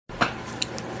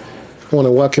I want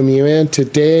to welcome you in.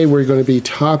 Today we're going to be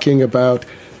talking about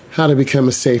how to become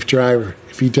a safe driver.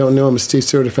 If you don't know, I'm a state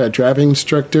certified driving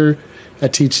instructor. I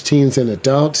teach teens and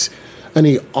adults. I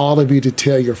need all of you to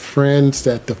tell your friends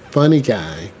that the funny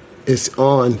guy is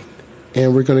on,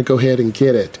 and we're going to go ahead and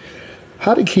get it.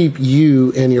 How to keep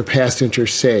you and your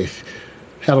passengers safe.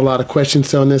 Had a lot of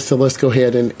questions on this, so let's go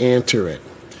ahead and answer it.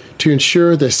 To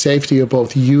ensure the safety of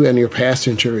both you and your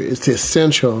passenger, it's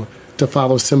essential to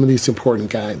follow some of these important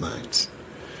guidelines.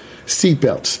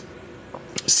 Seatbelts.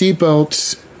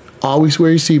 Seatbelts, always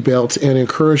wear your seatbelts and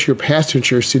encourage your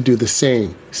passengers to do the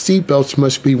same. Seatbelts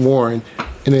must be worn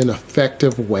in an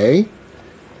effective way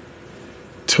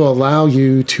to allow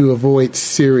you to avoid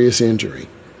serious injury.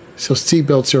 So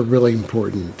seatbelts are really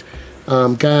important.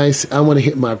 Guys, I want to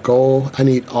hit my goal. I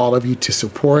need all of you to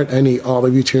support. I need all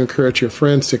of you to encourage your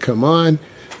friends to come on.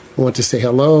 I want to say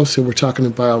hello. So we're talking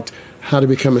about how to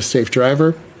become a safe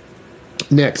driver.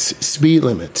 Next, speed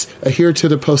limits. Adhere to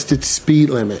the posted speed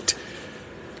limit.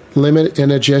 Limit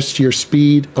and adjust your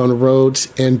speed on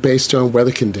roads and based on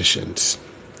weather conditions.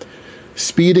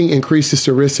 Speeding increases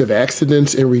the risk of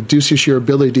accidents and reduces your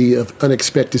ability of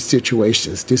unexpected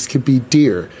situations. This could be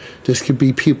deer. This could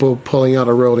be people pulling out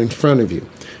a road in front of you.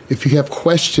 If you have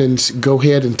questions, go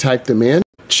ahead and type them in.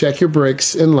 Check your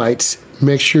brakes and lights.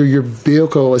 Make sure your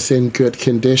vehicle is in good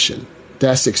condition.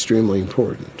 That's extremely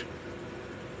important.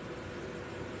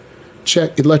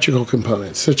 Check electrical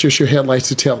components, such as your headlights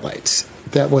and taillights.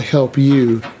 That will help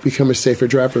you become a safer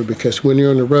driver because when you're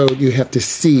on the road, you have to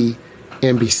see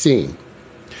and be seen.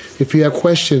 If you have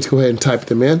questions, go ahead and type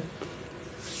them in.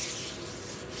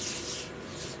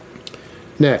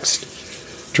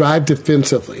 Next, drive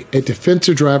defensively. A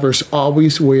defensive driver is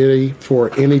always ready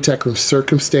for any type of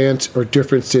circumstance or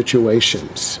different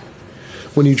situations.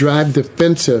 When you drive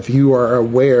defensive, you are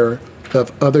aware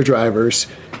of other drivers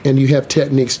and you have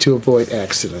techniques to avoid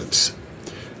accidents.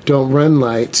 Don't run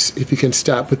lights. If you can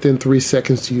stop within 3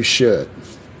 seconds, you should.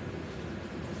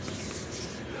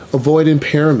 Avoid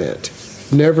impairment.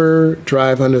 Never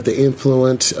drive under the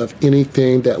influence of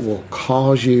anything that will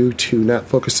cause you to not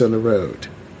focus on the road.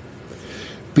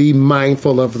 Be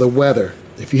mindful of the weather.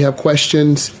 If you have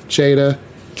questions, Jada,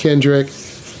 Kendrick,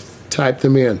 type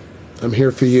them in. I'm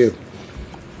here for you.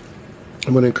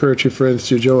 I'm going to encourage your friends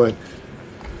to join.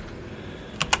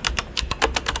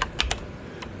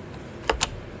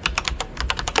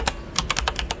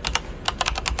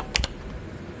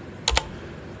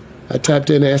 I typed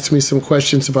in, asked me some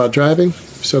questions about driving,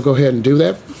 so go ahead and do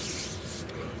that.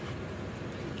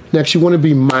 Next, you want to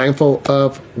be mindful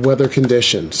of weather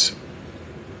conditions.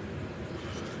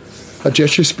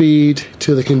 Adjust your speed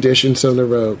to the conditions on the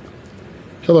road.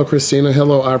 Hello, Christina.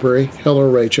 Hello, Aubrey. Hello,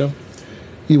 Rachel.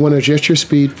 You want to adjust your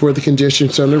speed for the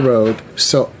conditions on the road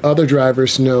so other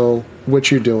drivers know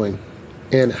what you're doing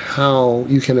and how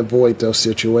you can avoid those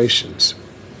situations.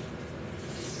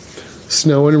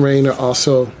 Snow and rain are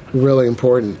also really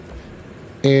important,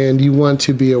 and you want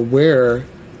to be aware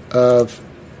of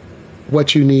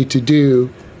what you need to do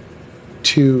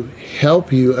to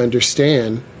help you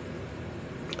understand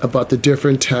about the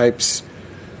different types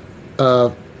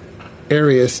of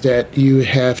areas that you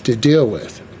have to deal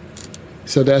with.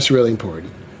 So that's really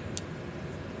important.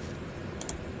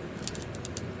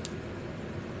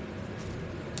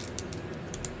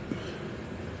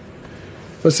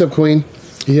 What's up, Queen?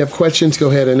 If you have questions, go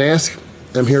ahead and ask.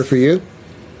 I'm here for you.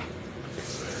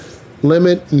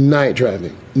 Limit night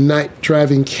driving. Night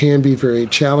driving can be very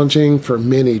challenging for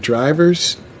many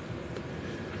drivers.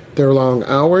 There are long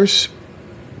hours.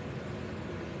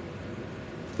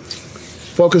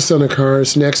 Focus on the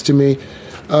cars next to me.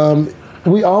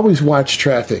 We always watch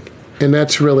traffic, and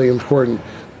that's really important.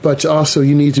 But also,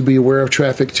 you need to be aware of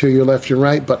traffic to your left and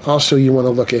right, but also you want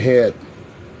to look ahead.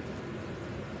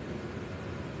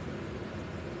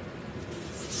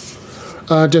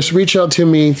 Just reach out to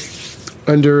me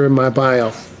under my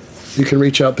bio. You can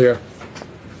reach out there.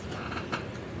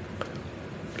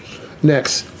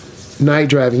 Next, night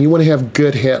driving. You want to have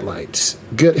good headlights.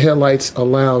 Good headlights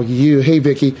allow you, hey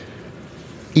Vicky,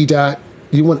 Edot,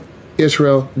 you want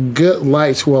Israel, good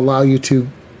lights will allow you to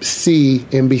see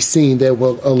and be seen, that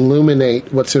will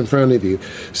illuminate what's in front of you.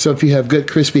 So if you have good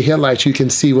crispy headlights, you can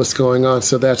see what's going on.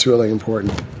 So that's really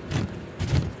important.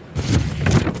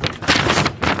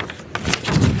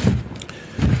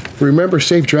 Remember,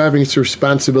 safe driving is a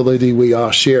responsibility we all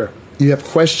share. You have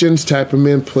questions, type them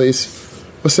in, please.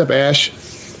 What's up, Ash?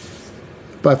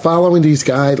 By following these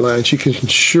guidelines, you can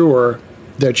ensure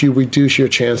that you reduce your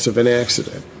chance of an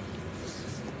accident.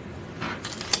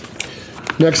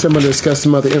 Next, I'm going to discuss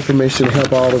some other information to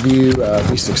help all of you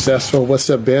be successful. What's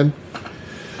up, Ben?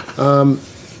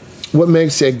 What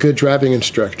makes a good driving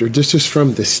instructor? This is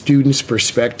from the student's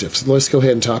perspective. So let's go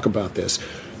ahead and talk about this.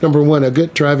 Number one, a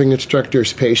good driving instructor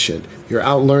is patient. You're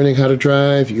out learning how to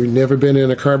drive. You've never been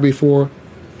in a car before.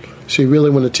 So you really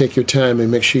want to take your time and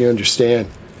make sure you understand.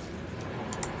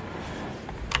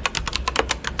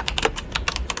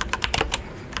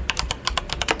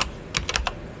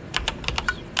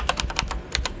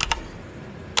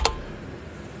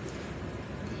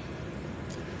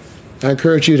 I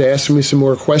encourage you to ask me some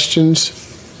more questions.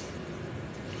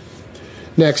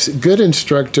 Next, good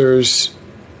instructors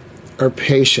are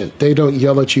patient. They don't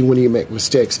yell at you when you make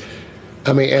mistakes.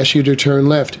 I may ask you to turn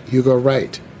left, you go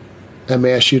right. I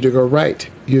may ask you to go right,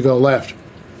 you go left.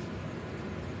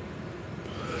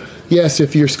 Yes,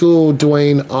 if your school,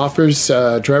 Dwayne, offers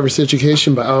driver's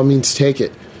education, by all means take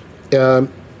it.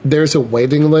 There's a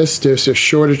waiting list. There's a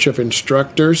shortage of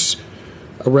instructors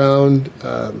around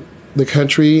the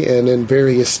country and in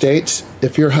various states.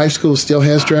 If your high school still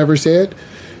has driver's ed,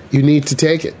 you need to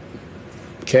take it.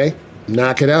 Okay?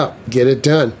 Knock it out. Get it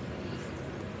done.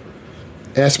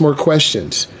 Ask more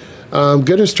questions.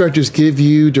 Good instructors give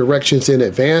you directions in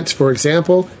advance. For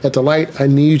example, at the light, I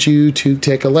need you to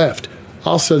take a left.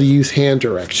 Also, to use hand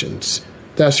directions.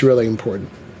 That's really important.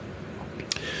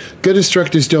 Good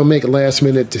instructors don't make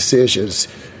last-minute decisions.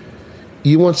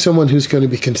 You want someone who's going to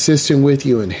be consistent with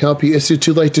you and help you. Is it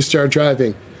too late to start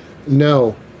driving?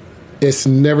 No, it's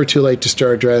never too late to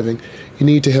start driving. You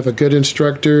need to have a good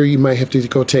instructor. You might have to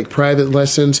go take private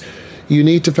lessons. You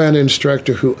need to find an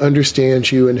instructor who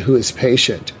understands you and who is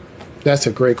patient. That's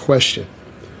a great question.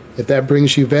 If that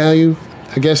brings you value,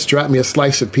 I guess drop me a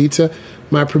slice of pizza.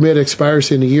 My permit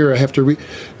expires in a year. I have to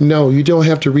No, you don't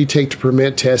have to retake the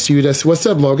permit test. What's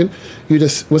up, Logan?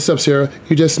 What's up, Sarah?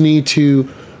 You just need to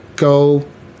go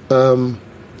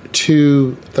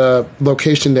to the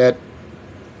location that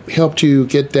helped you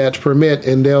get that permit,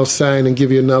 and they'll sign and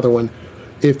give you another one.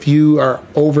 If you are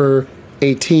over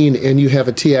 18 and you have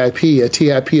a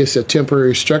TIP is a temporary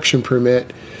instruction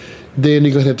permit, then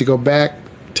you're going to have to go back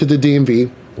to the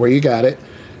DMV where you got it,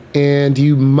 and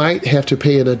you might have to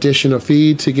pay an additional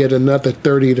fee to get another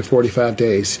 30 to 45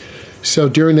 days. So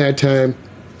during that time,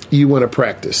 you want to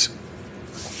practice.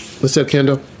 What's up,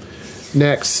 Kendall?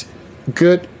 Next,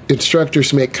 good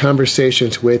instructors make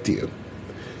conversations with you.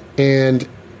 And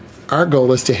our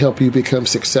goal is to help you become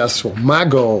successful. My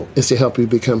goal is to help you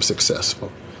become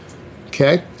successful.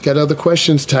 Okay? Got other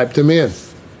questions? Type them in.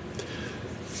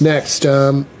 Next,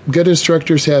 good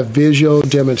instructors have visual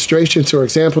demonstrations. For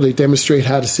example, they demonstrate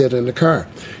how to sit in the car.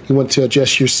 You want to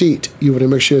adjust your seat. You want to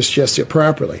make sure it's adjusted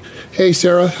properly. Hey,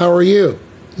 Sarah, how are you?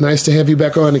 Nice to have you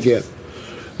back on again.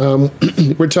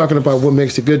 We're talking about what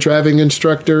makes a good driving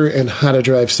instructor and how to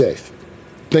drive safe.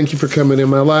 Thank you for coming in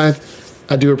my live.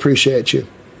 I do appreciate you.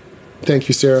 Thank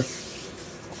you, Sarah.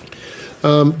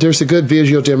 There's a good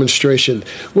visual demonstration.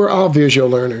 We're all visual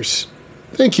learners.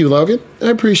 Thank you, Logan. I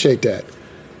appreciate that.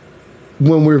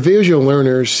 When we're visual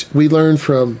learners, we learn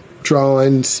from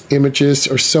drawings, images,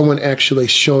 or someone actually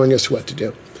showing us what to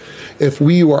do. If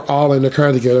we were all in the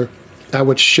car together, I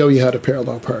would show you how to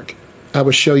parallel park. I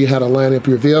would show you how to line up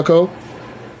your vehicle.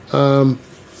 And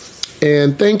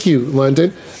thank you,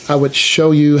 London. I would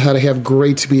show you how to have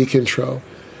great speed control.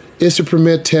 Is a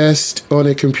permit test on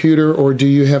a computer, or do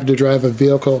you have to drive a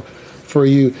vehicle for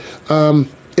you?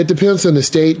 It depends on the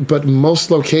state, but most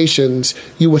locations,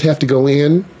 you would have to go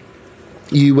in.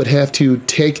 You would have to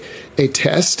take a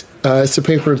test. It's a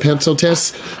paper and pencil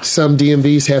test. Some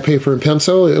DMVs have paper and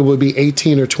pencil. It would be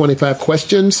 18 or 25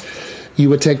 questions. You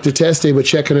would take the test. They would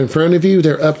check it in front of you.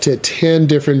 They're up to 10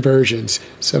 different versions.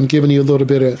 So I'm giving you a little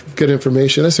bit of good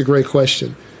information. That's a great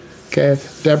question. Okay,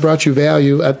 that brought you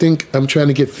value. I think I'm trying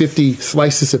to get 50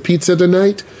 slices of pizza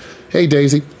tonight. Hey,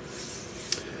 Daisy.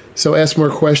 So ask more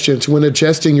questions. When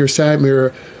adjusting your side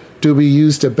mirror, do we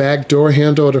use the back door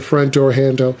handle or the front door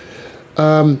handle?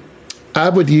 I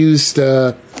would use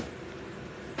the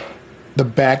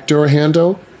back door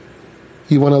handle.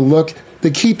 You want to look.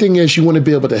 The key thing is you want to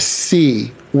be able to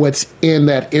see what's in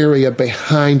that area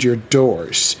behind your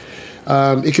doors.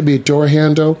 It could be a door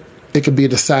handle. It could be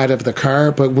the side of the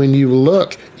car. But when you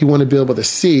look, you want to be able to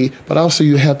see, but also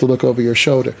you have to look over your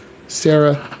shoulder.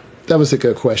 Sarah, that was a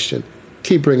good question.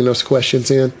 Keep bringing those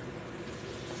questions in.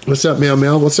 What's up,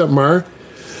 Mel? What's up, Mar?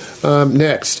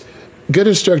 Next. Good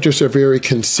instructors are very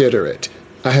considerate.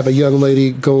 I have a young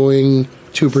lady going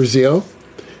to Brazil,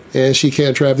 and she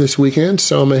can't drive this weekend,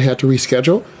 so I'm going to have to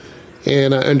reschedule.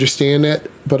 And I understand that,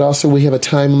 but also we have a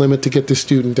time limit to get the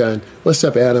student done. What's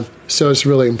up, Adam? So it's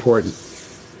really important.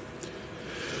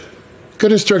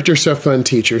 Good instructors are fun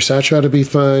teachers. I try to be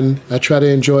fun. I try to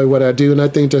enjoy what I do, and I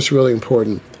think that's really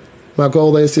important. My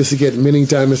goal is to get many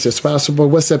diamonds as possible.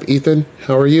 What's up, Ethan?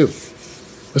 How are you?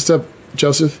 What's up,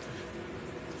 Joseph?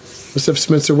 What's up,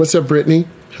 Spencer? What's up, Brittany?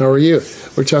 How are you?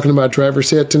 We're talking about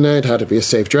driver's ed tonight, how to be a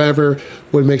safe driver,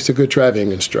 what makes a good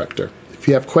driving instructor. If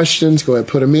you have questions, go ahead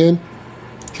and put them in.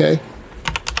 Okay?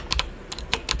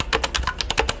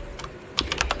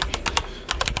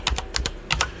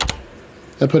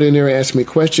 I put in there, ask me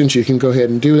questions. You can go ahead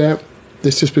and do that.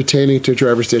 This is pertaining to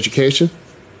driver's education.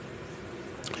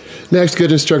 Next,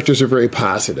 good instructors are very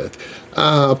positive.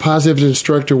 A positive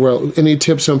instructor, well, any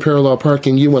tips on parallel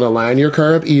parking? You want to line your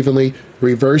car up evenly,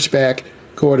 reverse back,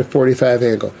 go at a 45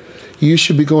 angle. You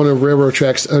should be going on railroad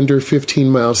tracks under 15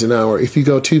 miles an hour. If you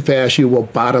go too fast, you will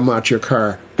bottom out your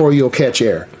car or you'll catch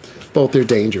air. Both are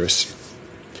dangerous.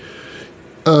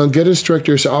 Good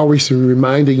instructors are always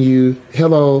reminding you,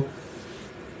 hello,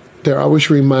 they're always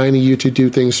reminding you to do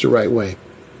things the right way.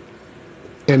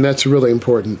 And that's really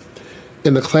important.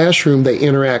 In the classroom, they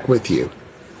interact with you.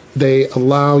 They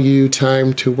allow you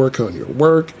time to work on your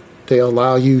work. They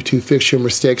allow you to fix your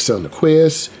mistakes on the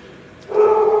quiz.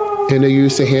 And they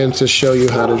use the hands to show you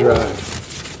how to drive.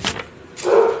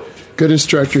 Good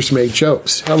instructors make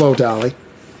jokes. Hello, Dolly.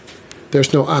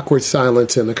 There's no awkward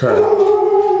silence in the car.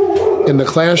 In the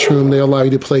classroom, they allow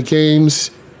you to play games.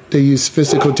 They use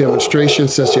physical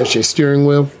demonstrations such as your steering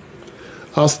wheel.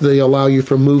 Also, they allow you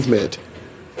for movement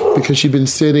because you've been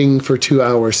sitting for 2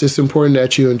 hours. It's important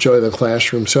that you enjoy the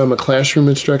classroom. So I'm a classroom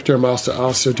instructor. I'm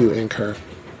also do in-car.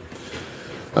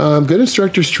 Good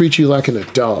instructors treat you like an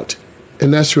adult,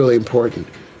 and that's really important.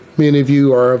 Many of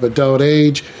you are of adult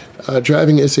age.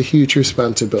 Driving is a huge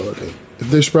responsibility.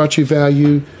 If this brought you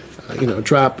value,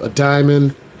 drop a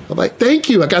diamond. I'm like, thank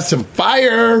you. I got some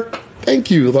fire. Thank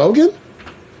you, Logan.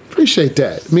 Appreciate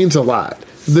that. It means a lot.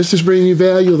 If this is bringing you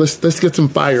value, let's get some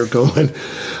fire going.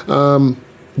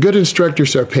 Good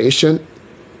instructors are patient.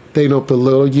 They don't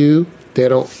belittle you. They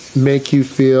don't make you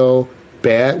feel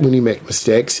bad when you make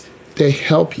mistakes. They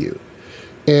help you.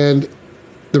 And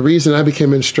the reason I became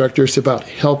an instructor is about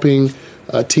helping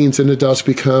teens and adults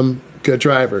become good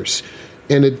drivers.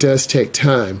 And it does take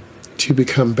time to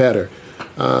become better.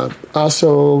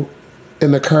 Also,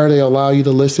 in the car, they allow you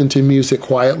to listen to music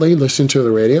quietly, listen to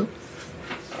the radio.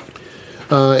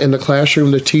 In the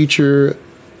classroom, a teacher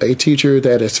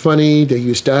that is funny, they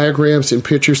use diagrams and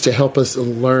pictures to help us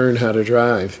learn how to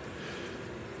drive.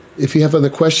 If you have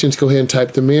other questions, go ahead and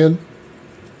type them in.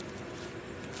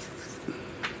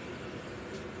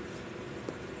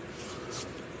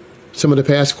 Some of the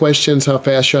past questions, how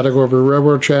fast should I go over a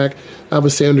railroad track? I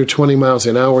would say under 20 miles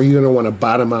an hour. You're going to want to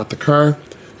bottom out the car.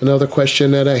 Another question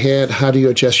that I had, how do you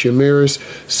adjust your mirrors?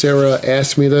 Sarah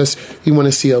asked me this. You want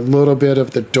to see a little bit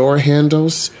of the door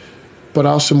handles, but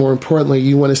also more importantly,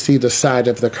 you want to see the side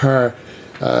of the car.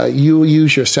 You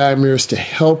use your side mirrors to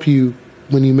help you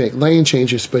when you make lane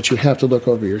changes, but you have to look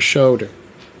over your shoulder.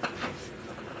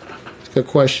 Good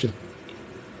question.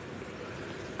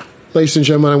 Ladies and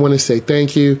gentlemen, I want to say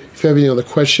thank you. If you have any other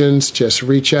questions, just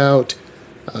reach out.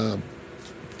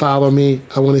 Follow me.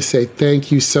 I want to say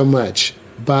thank you so much.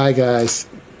 Bye, guys.